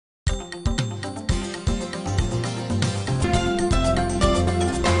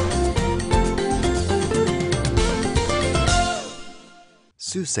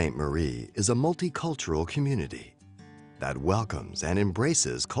Sault Ste Marie is a multicultural community that welcomes and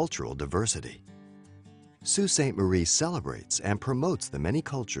embraces cultural diversity. Sault Ste Marie celebrates and promotes the many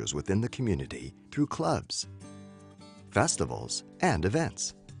cultures within the community through clubs, festivals, and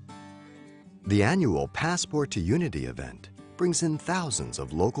events. The annual Passport to Unity event brings in thousands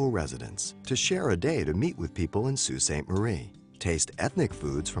of local residents to share a day to meet with people in Sault Ste Marie, taste ethnic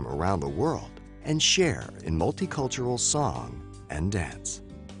foods from around the world, and share in multicultural song and dance.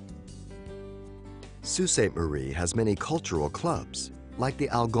 Sault Ste Marie has many cultural clubs, like the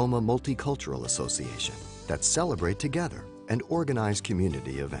Algoma Multicultural Association, that celebrate together and organize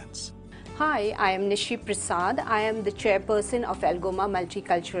community events. Hi, I am Nishi Prasad. I am the chairperson of Algoma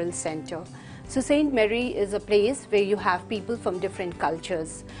Multicultural Center. Sault Ste Marie is a place where you have people from different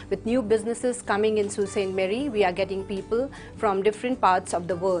cultures. With new businesses coming in Sault Ste Marie, we are getting people from different parts of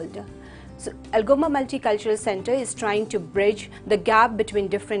the world. So, Algoma Multicultural Center is trying to bridge the gap between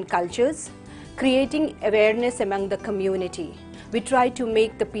different cultures, creating awareness among the community. We try to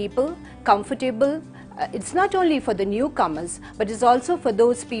make the people comfortable. It's not only for the newcomers, but it's also for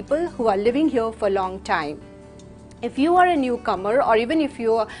those people who are living here for a long time. If you are a newcomer, or even if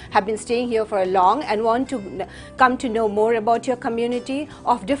you have been staying here for a long and want to come to know more about your community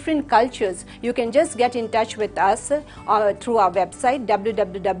of different cultures, you can just get in touch with us through our website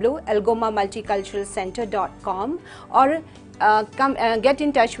www.algomamulticulturalcenter.com, or get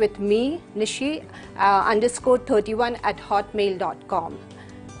in touch with me, Nishi _31@hotmail.com.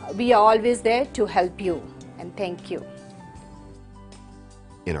 We are always there to help you, and thank you.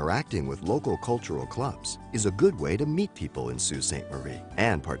 Interacting with local cultural clubs is a good way to meet people in Sault Ste Marie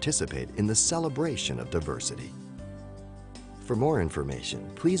and participate in the celebration of diversity. For more information,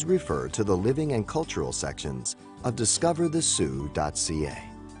 please refer to the Living and Cultural sections of discoverthesioux.ca.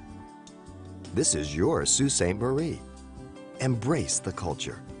 This is your Sault Ste Marie. Embrace the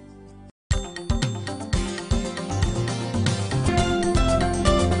culture.